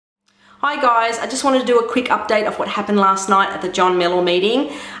Hi guys, I just wanted to do a quick update of what happened last night at the John Mellor meeting.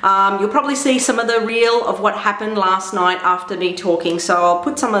 You'll probably see some of the reel of what happened last night after me talking, so I'll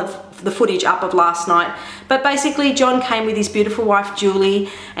put some of the footage up of last night. But basically John came with his beautiful wife Julie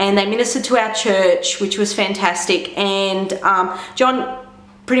and they ministered to our church, which was fantastic. And John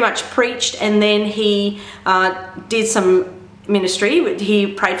pretty much preached and then he did some ministry. He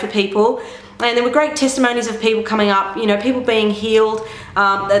prayed for people. And there were great testimonies of people coming up, you know, people being healed.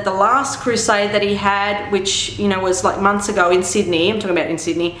 At the last crusade that he had, which, you know, was like months ago in Sydney, I'm talking about in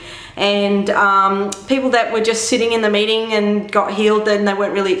Sydney, and people that were just sitting in the meeting and got healed and they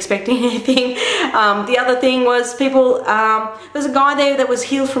weren't really expecting anything. The other thing was people, there's a guy there that was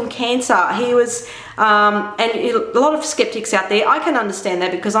healed from cancer. He was, and a lot of skeptics out there, I can understand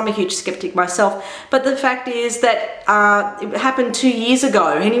that because I'm a huge skeptic myself, but the fact is that it happened 2 years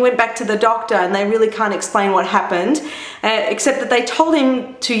ago and he went back to the doctor and they really can't explain what happened, except that they told him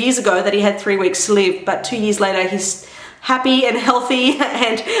 2 years ago that he had 3 weeks to live, but 2 years later he's happy and healthy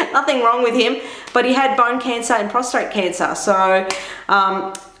and nothing wrong with him, but he had bone cancer and prostate cancer, so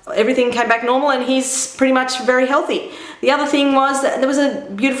everything came back normal and he's pretty much very healthy. The other thing was that there was a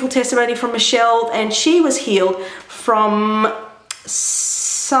beautiful testimony from Michelle and she was healed from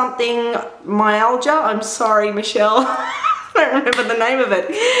something, myalgia. I'm sorry, Michelle. I don't remember the name of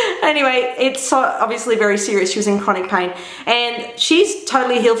it. Anyway, it's obviously very serious. She was in chronic pain and she's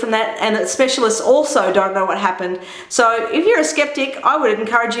totally healed from that, and the specialists also don't know what happened. So if you're a skeptic, I would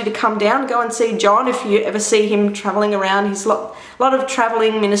encourage you to come down, go and see John if you ever see him traveling around. He's a lot of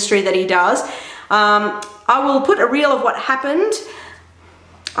traveling ministry that he does. I will put a reel of what happened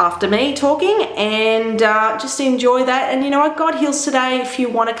after me talking and just enjoy that. And you know what, God heals today. If you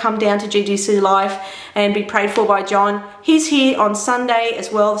want to come down to GGC Life and be prayed for by John, he's here on Sunday as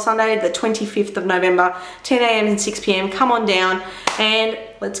well, Sunday the 25th of November, 10 AM and 6 PM. Come on down and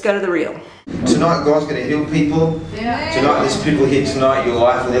let's go to the reel. Tonight God's going to heal people. Yeah. Tonight there's people here tonight, your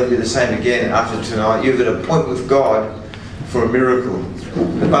life will never be the same again after tonight. You're at a point with God for a miracle.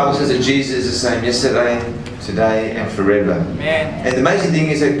 The Bible says that Jesus is the same yesterday, today and forever. Amen. And the amazing thing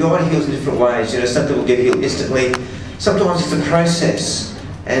is that God heals in different ways. You know, some people get healed instantly. Sometimes it's a process.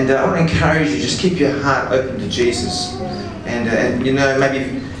 And I want to encourage you, just keep your heart open to Jesus. And you know,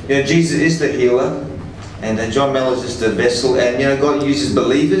 maybe, you know, Jesus is the healer. And John Mellor is just a vessel. And you know, God uses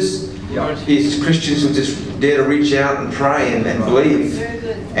believers. He uses Christians who just dare to reach out and pray and believe.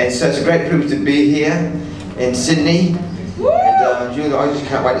 And so it's a great privilege to be here in Sydney. And Julie, I just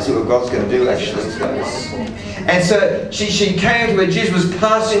can't wait to see what God's going to do actually. And so she came to where Jesus was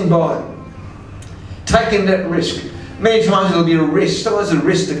passing by, taking that risk. Many times it'll be a risk. Sometimes it's a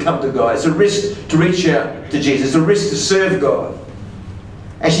risk to come to God. It's a risk to reach out to Jesus. It's a risk to serve God.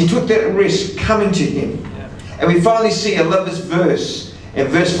 And she took that risk coming to Him. And we finally see, I love this verse, in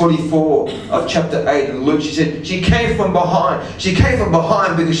verse 44 of chapter 8 in Luke. She said she came from behind. She came from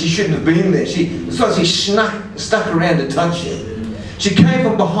behind because she shouldn't have been there. That's why she stuck around to touch Him. She came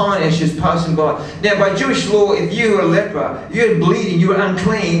from behind and she was passing by. Now, by Jewish law, if you were a leper, you had bleeding, you were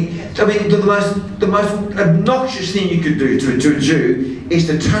unclean. I mean, the most obnoxious thing you could do to a Jew is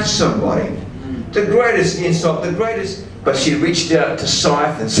to touch somebody. The greatest insult, the greatest. But she reached out to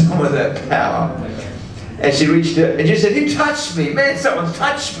siphon some of that power. And she reached out and she said, "Who touched me? Man, someone's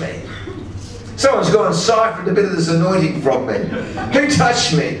touched me. Someone's gone and siphoned a bit of this anointing from me. Who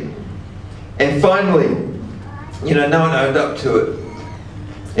touched me?" And finally, you know, no one owned up to it.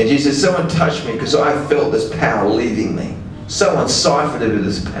 And she said, "Someone touched me because I felt this power leaving me. Someone siphoned a bit of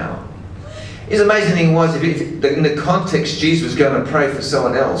this power." The amazing thing was, in the context, Jesus was going to pray for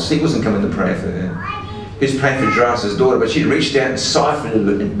someone else. He wasn't coming to pray for her. He was praying for Jairus' daughter, but she reached out and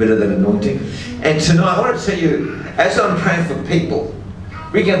siphoned a bit of that anointing. And tonight, I want to tell you, as I'm praying for people,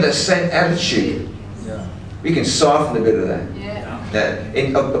 we can have that same attitude. Yeah. We can siphon a bit of that. Yeah.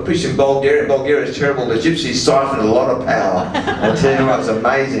 I preached in Bulgaria. Bulgaria is terrible. The gypsies siphon a lot of power. I'll tell you what, it's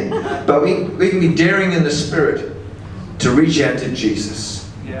amazing. But we can be daring in the spirit to reach out to Jesus.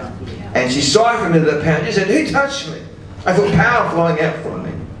 Yeah. And she siphoned a bit of that power. She said, "Who touched me?" I felt power flowing out from me.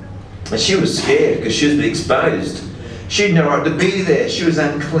 And she was scared because she was being exposed. She had no right to be there. She was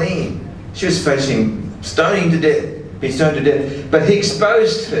unclean. She was facing stoning to death, being stoned to death. But He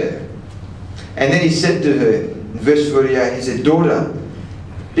exposed her. And then He said to her, in verse 48, He said, "Daughter,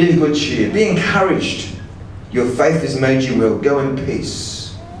 be of good cheer. Be encouraged. Your faith has made you well. Go in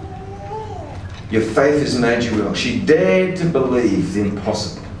peace." Your faith has made you well. She dared to believe the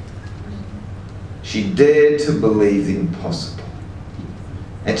impossible. She dared to believe the impossible.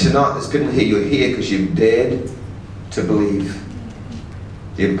 And tonight there's people here, you're here because you've dared to believe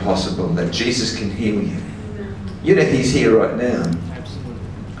the impossible, that Jesus can heal you. You know He's here right now. Absolutely.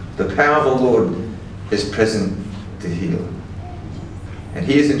 The power of the Lord is present to heal. And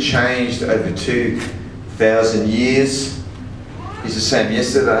He hasn't changed over 2,000 years. He's the same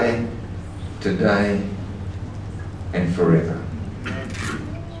yesterday, today, and forever.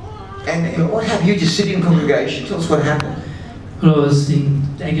 And what happened? You just sit in congregation. Tell us what happened. Well, I was in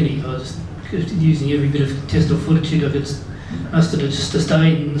agony. I was using every bit of intestinal fortitude I could muster just to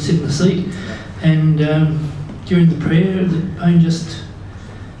stay and sit in the seat. And during the prayer, the pain just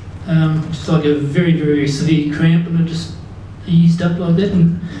like a very, very severe cramp, and it just eased up like that,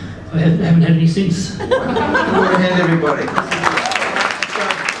 and I haven't had any since. Give a hand, everybody. The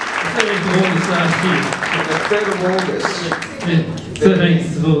 13th of August last year. The 3rd of August. Yeah,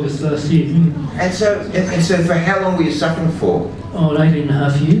 13th of August last year. And so for how long were you suffering for? Oh, 18 and a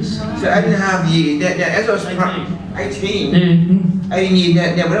half years. So 8.5 years. Now as I was praying, 18. Yeah. 18 years.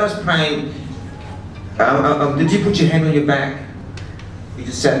 Now when I was praying, did you put your hand on your back? You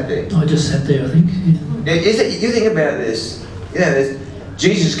just sat there. I just sat there, I think. Yeah. Now, you think about this. You know,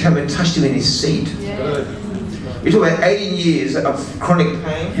 Jesus came and touched him in his seat. Yeah. You're talking about 18 years of chronic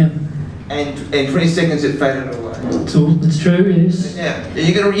pain, Yeah. and 20 seconds it faded away. It's true, yes. Yeah,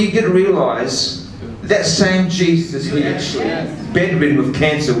 you got to realise that same Jesus, he actually bedridden with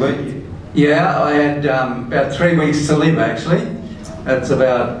cancer, weren't you? Yeah, I had about 3 weeks to live actually. That's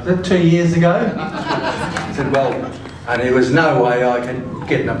about 2 years ago. I said, well, and there was no way I could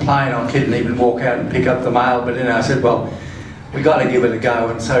get in a plane. I couldn't even walk out and pick up the mail. But then I said, well, we got to give it a go.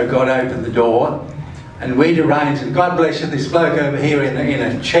 And so God opened the door, and we'd arranged. And God bless you, this bloke over here in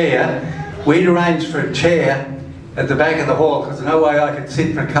a chair. We'd arranged for a chair at the back of the hall because there's no way I could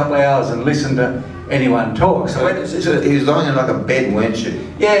sit for a couple of hours and listen to anyone talk. So he was lying in like a bed, weren't you?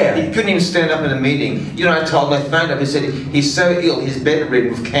 Yeah. He couldn't even stand up in a meeting. You know, I told him, I phoned up and said, he's so ill, he's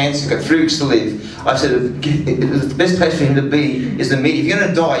bedridden with cancer, he's got 3 weeks to live. I said, the best place for him to be is the meeting. If you're going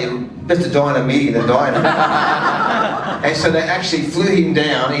to die, you're best to die in a meeting than die in a And so they actually flew him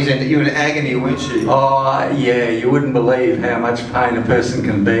down. You were in agony, weren't you? Oh, yeah, you wouldn't believe how much pain a person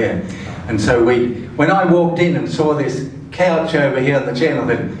can bear. And so when I walked in and saw this couch over here on the channel,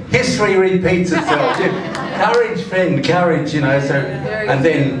 that history repeats itself. Courage, friend, courage, you know. So, and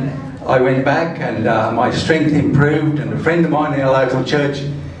then I went back, and my strength improved. And a friend of mine in our local church,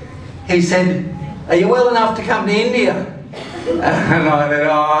 he said, "Are you well enough to come to India?" And I said,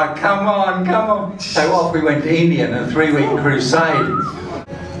 "Oh, come on, come on." So off we went to India in a 3-week crusade.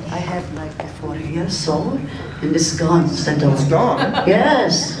 I had like 4 years old, and it's gone. It's gone?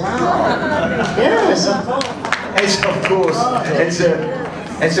 Yes. Wow. Yes, of course. Yes, of course.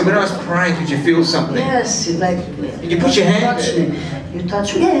 And so when I was praying, did you feel something? Yes, like... Did you put your hand touch there? me. You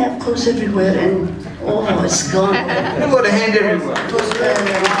touch me. Yeah, of course, everywhere, and oh, it's gone. You've got a hand everywhere. It was the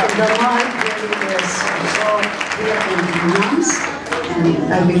right, yes. So, we are in months,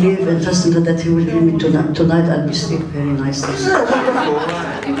 and I believe and trust in God that He will heal me tonight. Tonight I'll be sleep very nicely.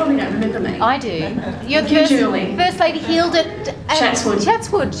 You probably don't remember me. I do. You're You do. first lady healed at Chatswood.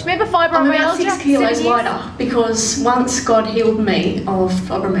 Chatswood. Remember I'm fibromyalgia? about 6 kilos 7 years? lighter because once God healed me of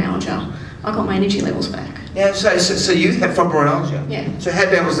fibromyalgia, I got my energy levels back. Yeah, so you had fibromyalgia? Yeah. So how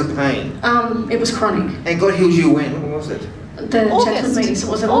bad was the pain? It was chronic. And God healed you when? When was it? The Chatswood meeting, so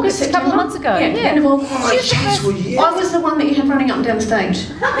was it August, A couple of months ago. Yeah, end of August. Oh, Chatswood, yeah. I was the one that you had running up and down the stage.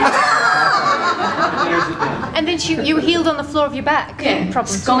 And then you were healed on the floor of your back. Yeah,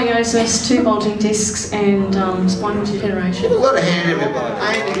 Problems. scoliosis, 2 bulging discs, and spinal Give a degeneration. lot of hand everybody.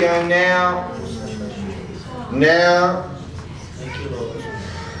 Pain to go now. Now.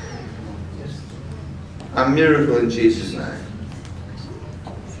 A miracle in Jesus' name.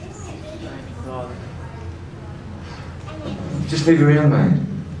 Just move around, mate.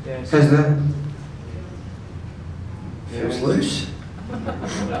 How's that? Feels loose.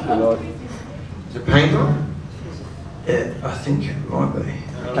 Is it pain gone? Yeah, I think it might be.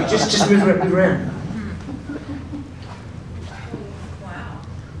 Okay, just move around.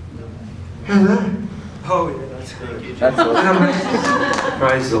 How's that? Oh yeah, that's good. That's awesome.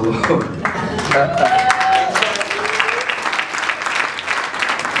 Praise the Lord.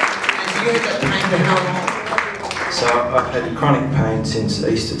 So I've had chronic pain since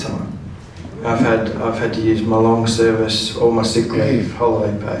Easter time. I've had to use my long service, all my sick leave,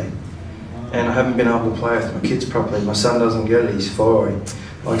 holiday pay, and I haven't been able to play with my kids properly. My son doesn't get it. He's 4. He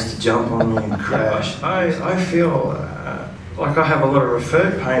likes to jump on me and crash. I feel like I have a lot of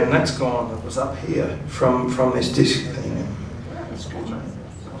referred pain, and that's gone. It was up here from this disc thing.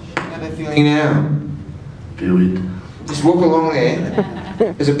 How are they feeling now? Feel it. Just walk along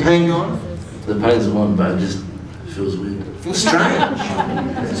there. Is the pain gone? The pain's gone, but it just feels weird. Feels strange.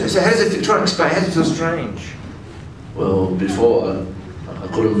 So how does it feel? Try and explain. How does it feel strange? Well, before I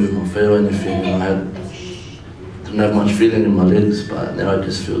couldn't move my feet or anything, and didn't have much feeling in my legs, but now it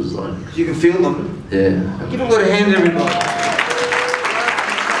just feels like... You can feel them? Yeah. Give them a good hand, everybody.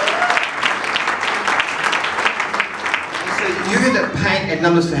 So you had that pain and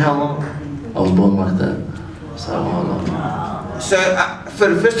numbness for how long? I was born like that, so So for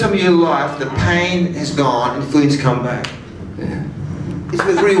the first time in your life, the pain has gone and feelings come back. yeah. It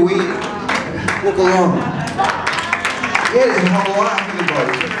was really weird. Walk along. Yeah, there's a whole life,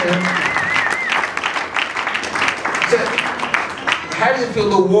 everybody. So, how does it feel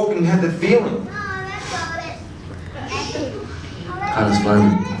to walk and have the feeling? Can't explain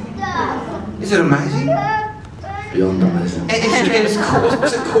it. Is it amazing? Beyond amazing. And it's called,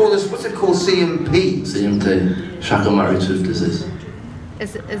 what's it called? What's it called? CMP? CMT, Shaka-Murray tooth disease.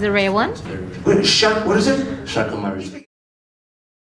 Is a rare one? What is it? Shaka-Murray.